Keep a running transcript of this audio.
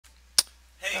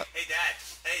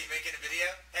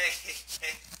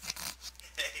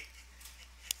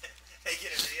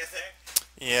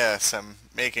Yes, I'm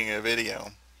making a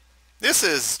video. This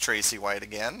is Tracy White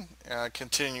again,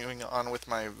 continuing on with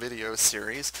my video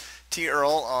series. T.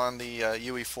 Earl on the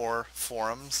UE4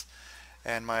 forums,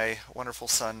 and my wonderful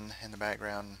son in the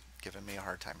background giving me a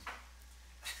hard time.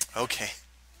 Okay.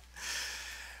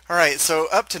 All right, so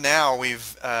up to now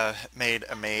we've made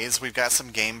a maze. We've got some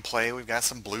gameplay, we've got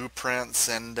some blueprints,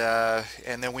 and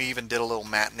then we even did a little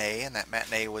matinee, and that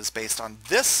matinee was based on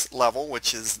this level,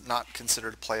 which is not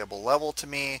considered a playable level to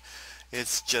me.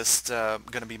 It's just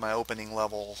going to be my opening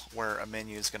level where a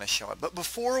menu is going to show up. But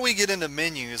before we get into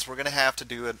menus, we're going to have to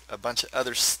do a bunch of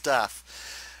other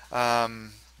stuff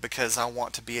because I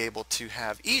want to be able to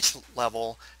have each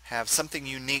level have something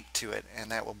unique to it,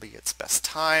 and that will be its best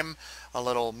time, a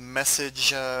little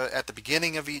message at the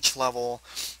beginning of each level,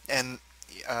 and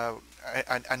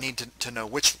I need to know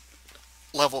which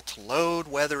level to load,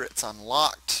 whether it's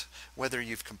unlocked, whether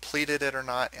you've completed it or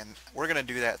not, and we're going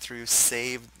to do that through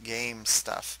save game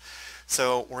stuff.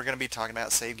 So we're going to be talking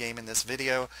about save game in this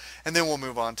video, and then we'll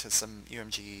move on to some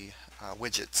UMG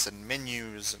widgets and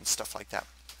menus and stuff like that.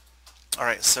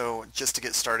 Alright, so just to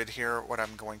get started here, what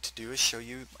I'm going to do is show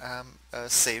you a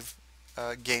save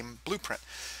game blueprint.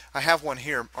 I have one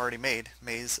here already made,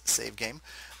 Maze Save Game,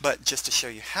 but just to show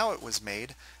you how it was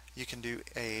made, you can do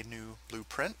a new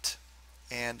blueprint,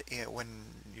 and when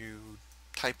you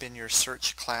type in your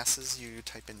search classes, you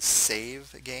type in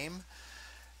Save Game,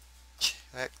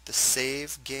 check the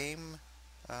Save Game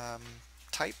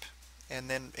type, and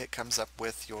then it comes up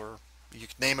with your, you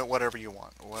can name it whatever you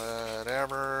want.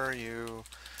 Whatever you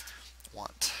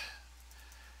want.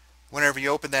 Whenever you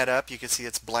open that up, you can see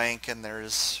it's blank and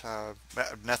there's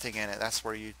nothing in it. That's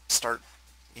where you start,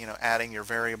 adding your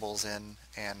variables in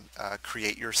and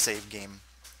create your save game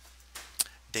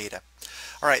data.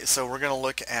 All right, so we're going to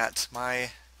look at I'm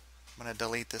going to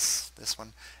delete this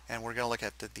one, and we're going to look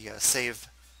at the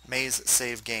maze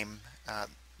save game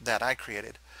that I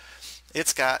created.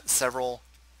 It's got several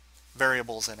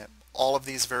variables in it. All of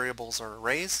these variables are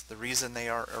arrays. The reason they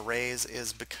are arrays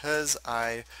is because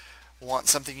I want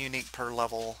something unique per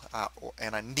level,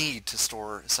 and I need to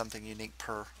store something unique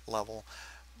per level.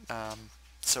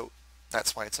 So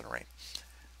that's why it's an array.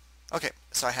 Okay,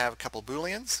 so I have a couple of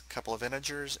booleans, a couple of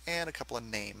integers, and a couple of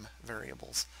name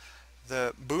variables.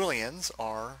 The booleans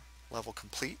are level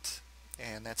complete,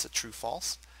 and that's a true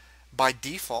false. By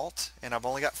default, and I've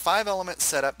only got 5 elements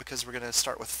set up because we're going to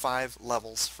start with 5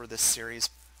 levels for this series,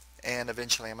 and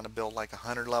eventually I'm going to build like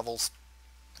 100 levels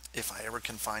if I ever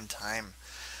can find time.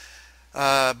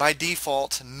 By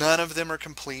default, none of them are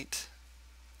complete,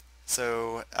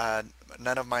 so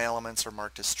none of my elements are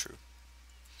marked as true.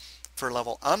 For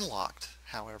level unlocked,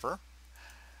 however,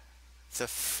 the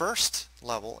first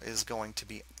level is going to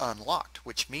be unlocked,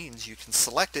 which means you can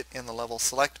select it in the level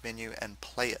select menu and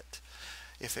play it.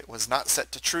 If it was not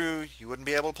set to true, you wouldn't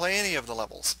be able to play any of the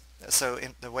levels. So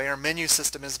the way our menu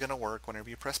system is going to work, whenever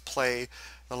you press play,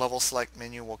 the level select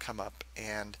menu will come up,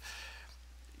 and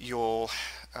you'll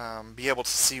be able to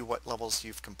see what levels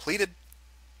you've completed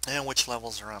and which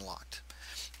levels are unlocked.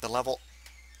 The level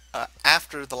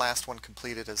after the last one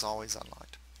completed is always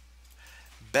unlocked.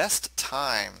 Best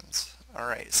times.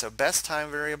 Alright, so best time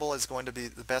variable is going to be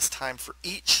the best time for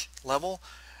each level.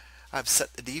 I've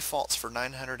set the defaults for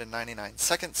 999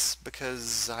 seconds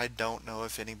because I don't know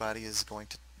if anybody is going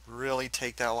to really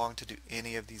take that long to do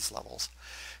any of these levels.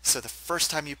 So the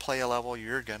first time you play a level,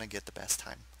 you're going to get the best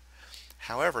time.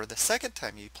 However, the second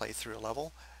time you play through a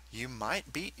level, you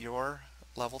might beat your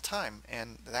level time,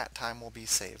 and that time will be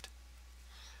saved.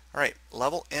 Alright,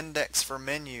 level index for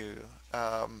menu.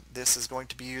 This is going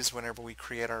to be used whenever we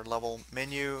create our level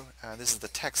menu. This is the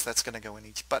text that's going to go in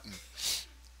each button.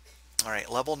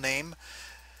 Alright, level name.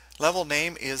 Level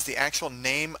name is the actual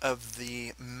name of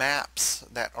the maps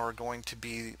that are going to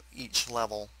be each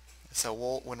level. So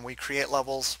when we create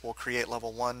levels, we'll create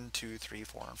level 1, 2, 3,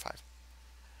 4, and 5.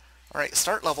 Alright,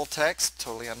 start level text,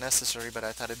 totally unnecessary, but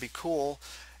I thought it'd be cool.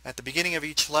 At the beginning of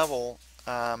each level,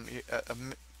 a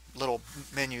little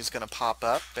menu is going to pop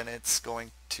up, and it's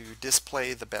going to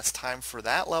display the best time for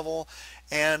that level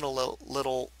and a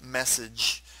little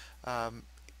message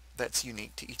that's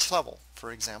unique to each level.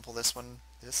 For example, this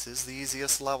is the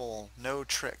easiest level, no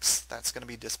tricks. That's going to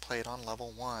be displayed on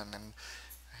level 1, and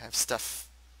I have stuff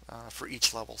for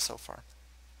each level so far.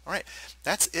 Alright,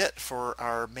 that's it for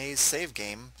our maze save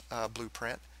game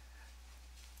blueprint.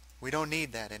 We don't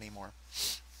need that anymore.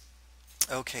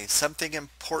 Okay, something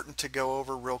important to go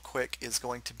over real quick is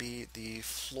going to be the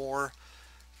floor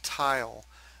tile.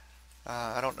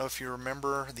 I don't know if you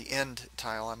remember the end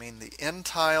tile. I mean, the end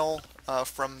tile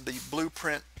from the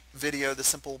blueprint video, the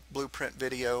simple blueprint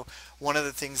video, one of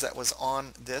the things that was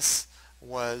on this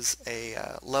was a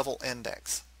level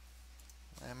index.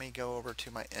 Let me go over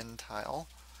to my end tile.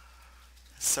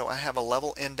 So I have a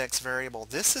level index variable.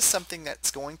 This is something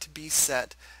that's going to be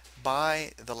set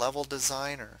by the level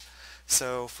designer.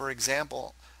 So for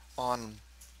example, on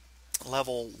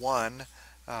level 1,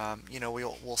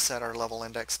 we'll set our level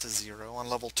index to 0. On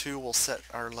level 2, we'll set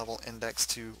our level index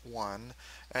to 1,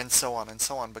 and so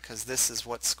on, because this is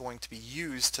what's going to be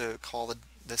used to call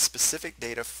the specific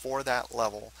data for that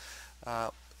level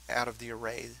out of the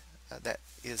array that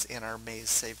is in our maze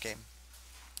save game.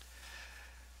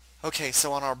 Okay,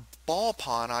 so on our ball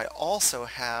pond, I also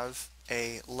have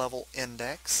a level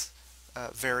index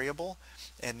variable,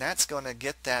 and that's going to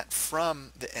get that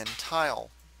from the end tile.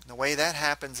 The way that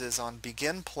happens is on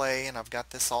begin play, and I've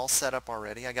got this all set up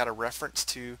already. I got a reference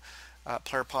to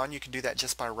player pawn. You can do that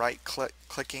just by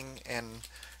clicking and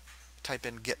type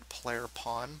in get player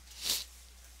pawn.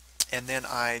 And then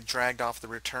I dragged off the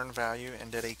return value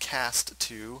and did a cast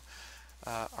to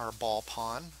our ball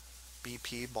pawn,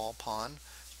 BP ball pawn,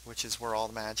 which is where all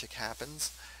the magic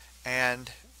happens.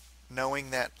 And knowing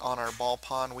that on our ball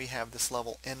pawn we have this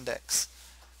level index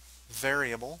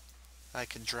variable, I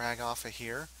can drag off of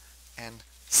here and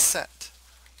set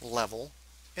level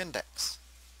index.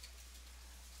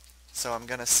 So I'm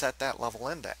going to set that level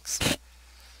index.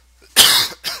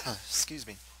 Excuse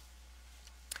me.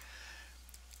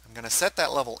 I'm going to set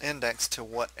that level index to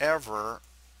whatever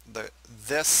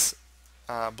this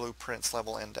blueprint's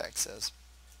level index is.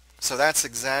 So that's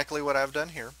exactly what I've done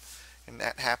here, and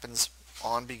that happens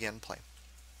on begin play.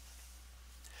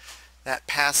 That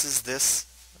passes this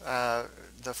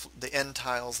the end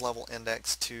tile's level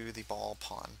index to the ball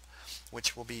pawn,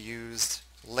 which will be used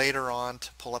later on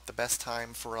to pull up the best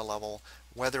time for a level,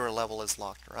 whether a level is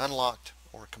locked or unlocked,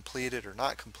 or completed or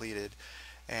not completed,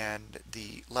 and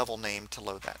the level name to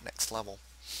load that next level.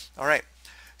 Alright,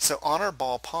 so on our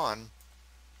ball pawn,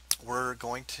 we're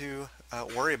going to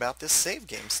worry about this save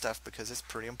game stuff because it's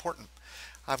pretty important.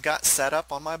 I've got set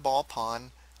up on my ball pawn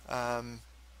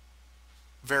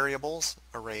variables,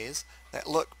 arrays, that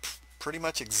look pretty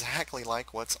much exactly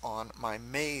like what's on my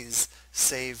maze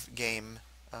save game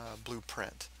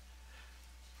blueprint.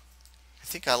 I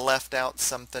think I left out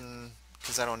something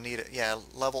because I don't need it. Yeah,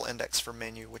 level index for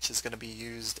menu, which is going to be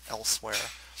used elsewhere.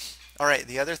 Alright,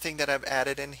 the other thing that I've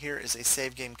added in here is a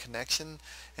save game connection,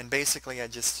 and basically I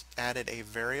just added a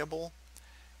variable,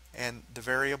 and the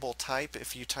variable type,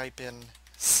 if you type in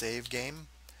save game,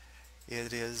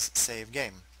 it is save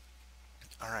game.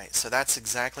 Alright, so that's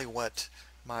exactly what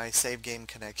my save game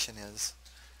connection is.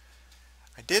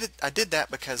 I did that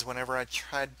because whenever I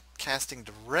tried casting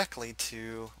directly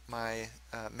to my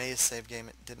maze save game,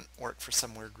 it didn't work for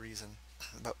some weird reason,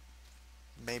 but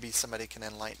maybe somebody can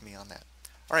enlighten me on that.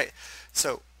 Alright,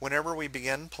 so whenever we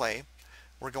begin play,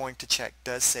 we're going to check,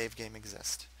 does save game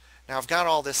exist? Now I've got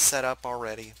all this set up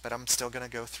already, but I'm still going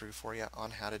to go through for you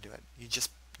on how to do it. You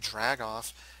just drag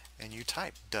off and you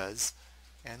type does,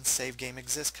 and save game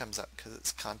exist comes up because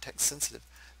it's context sensitive.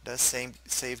 Does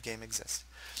save game exist?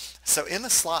 So in the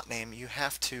slot name you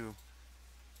have to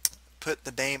put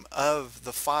the name of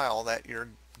the file that you're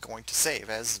going to save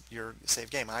as your save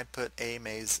game. I put a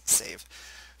maze save.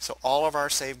 So all of our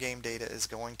save game data is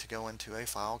going to go into a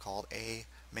file called a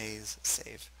maze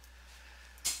save.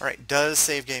 Alright, does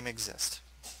save game exist?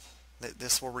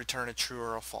 This will return a true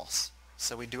or a false.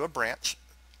 So we do a branch,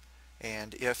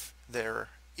 and if there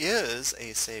is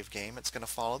a save game, it's going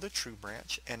to follow the true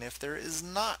branch, and if there is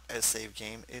not a save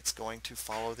game, it's going to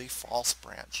follow the false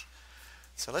branch.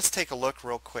 So let's take a look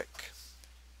real quick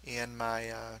in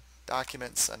my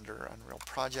documents under Unreal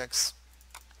Projects,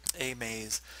 a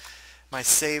maze. My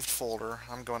saved folder,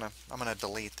 I'm gonna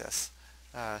delete this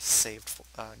saved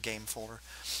game folder.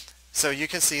 So you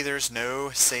can see there's no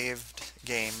saved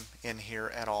game in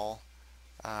here at all.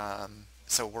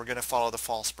 So we're going to follow the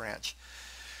false branch.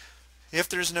 If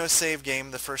there's no save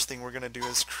game, the first thing we're going to do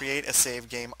is create a save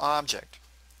game object,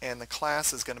 and the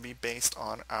class is going to be based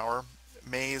on our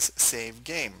maze save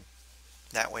game.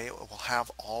 That way it will have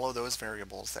all of those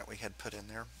variables that we had put in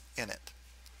there in it.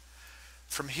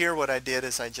 From here, what I did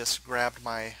is I just grabbed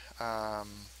my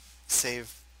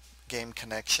save game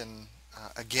connection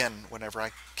again. Whenever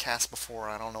I cast before,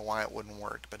 I don't know why it wouldn't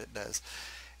work, but it does.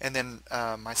 And then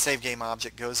my save game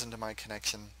object goes into my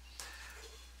connection,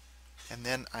 and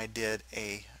then I did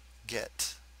a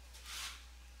get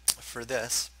for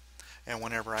this, and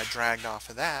whenever I dragged off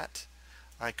of that,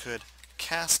 I could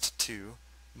cast to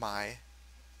my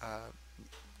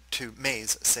to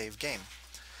maze save game.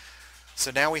 So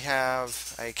now we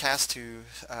have a cast to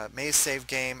maze save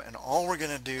game, and all we're going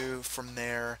to do from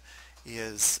there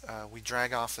is we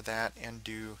drag off of that and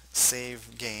do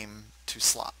save game to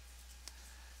slot.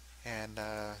 And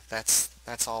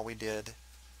that's all we did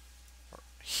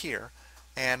here.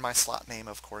 And my slot name,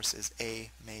 of course, is a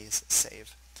maze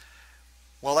save.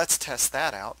 Well, let's test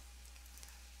that out,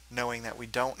 knowing that we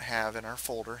don't have in our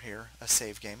folder here a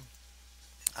save game.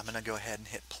 I'm going to go ahead and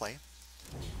hit play,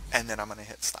 and then I'm going to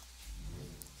hit stop.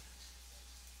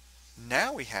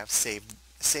 Now we have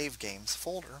save games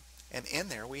folder, and in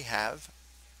there we have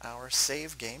our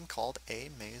save game called a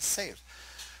maze save.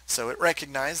 So it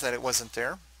recognized that it wasn't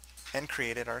there and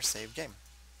created our save game.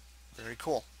 Very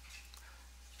cool.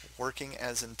 Working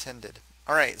as intended.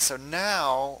 Alright, so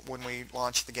now when we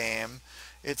launch the game,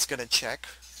 it's going to check,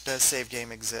 does save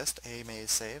game exist, a maze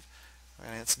save,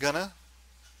 and it's gonna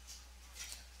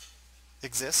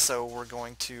exist, so we're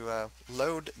going to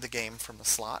load the game from the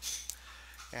slot.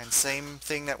 And same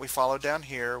thing that we followed down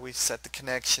here, we set the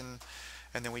connection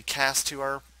and then we cast to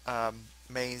our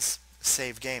maze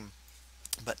save game.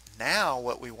 But now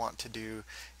what we want to do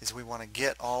is we want to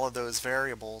get all of those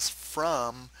variables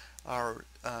from our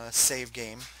save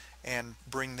game and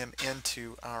bring them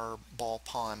into our ball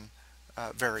pawn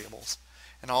variables.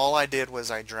 And all I did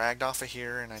was I dragged off of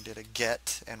here and I did a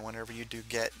get, and whenever you do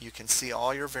get, you can see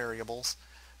all your variables,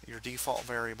 your default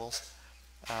variables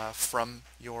from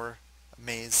your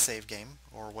maze save game,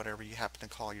 or whatever you happen to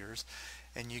call yours,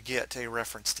 and you get a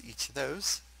reference to each of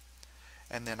those.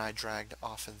 And then I dragged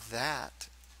off of that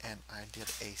and I did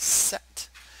a set,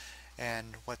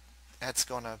 and what that's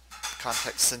going to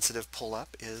context sensitive pull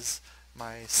up is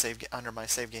my under my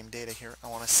save game data here. I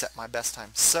want to set my best time,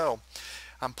 so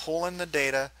I'm pulling the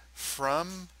data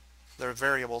from the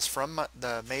variables from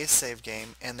the maze save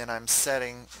game, and then I'm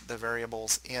setting the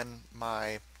variables in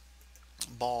my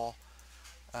ball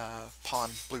pawn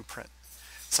blueprint.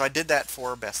 So I did that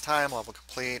for best time, level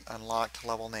complete, unlocked,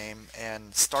 level name,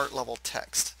 and start level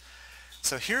text.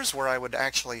 So here's where I would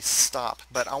actually stop,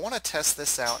 but I want to test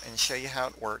this out and show you how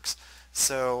it works.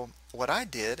 So what I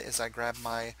did is I grabbed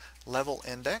my level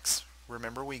index.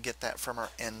 Remember, we get that from our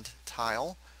end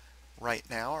tile. Right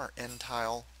now our end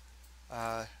tile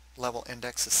level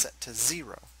index is set to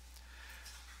 0.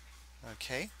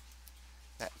 Okay,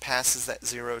 that passes that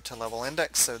 0 to level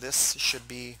index, so this should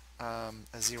be a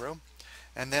 0.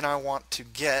 And then I want to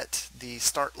get the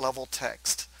start level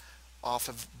text off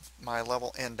of my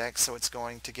level index, so it's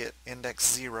going to get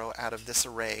index 0 out of this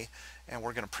array, and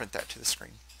we're going to print that to the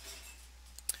screen.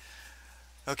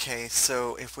 Okay,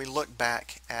 so if we look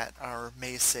back at our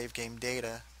maze save game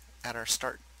data at our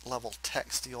start level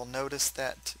text, you'll notice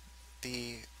that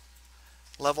the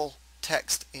level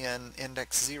text in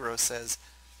index 0 says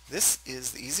this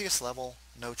is the easiest level,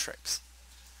 no tricks.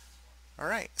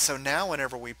 Alright, so now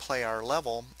whenever we play our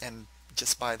level, and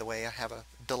just by the way, I have a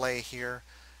delay here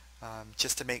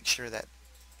just to make sure that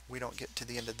we don't get to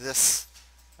the end of this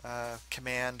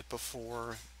command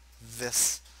before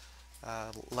this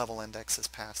level index is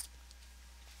passed.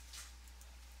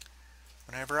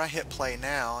 Whenever I hit play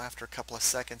now, after a couple of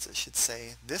seconds, it should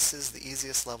say this is the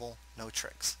easiest level, no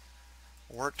tricks.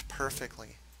 Worked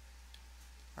perfectly.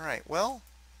 Alright, well,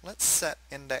 let's set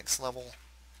index level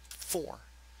 4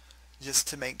 just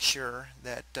to make sure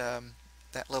that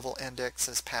that level index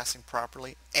is passing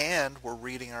properly and we're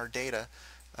reading our data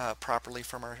properly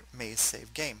from our maze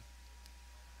save game.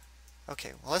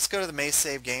 Okay, well, let's go to the maze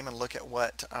save game and look at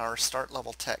what our start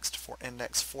level text for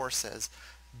index 4 says.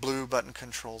 Blue button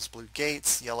controls blue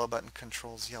gates, yellow button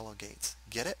controls yellow gates.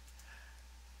 Get it?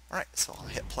 Alright, so I'll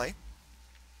hit play,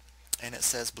 and it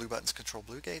says blue buttons control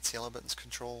blue gates, yellow buttons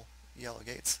control yellow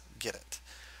gates. Get it?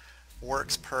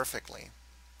 Works perfectly.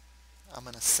 I'm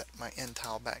going to set my end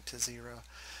tile back to 0.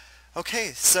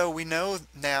 Okay, so we know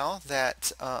now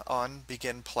that on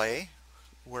begin play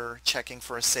we're checking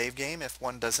for a save game. If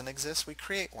one doesn't exist, we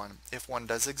create one. If one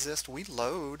does exist, we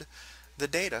load the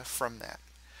data from that.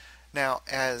 Now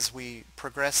as we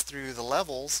progress through the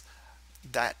levels,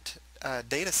 that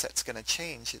data set's going to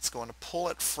change. It's going to pull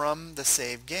it from the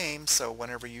save game, so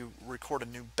whenever you record a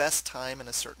new best time in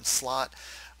a certain slot,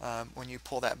 when you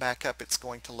pull that back up, it's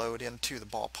going to load into the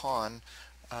ball pawn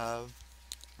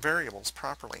variables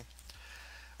properly.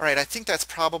 Alright, I think that's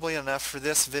probably enough for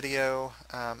this video,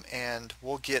 and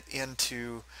we'll get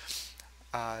into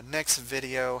next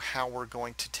video how we're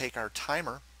going to take our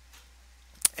timer,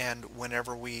 and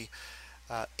whenever we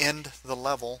end the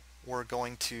level, we're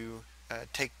going to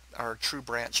take our true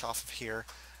branch off of here.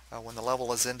 When the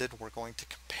level is ended, we're going to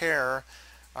compare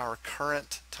our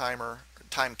current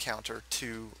time counter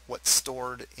to what's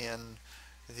stored in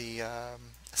the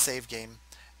save game,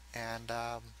 and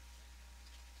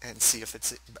see if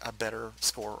it's a better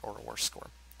score or a worse score.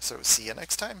 So see you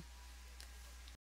next time.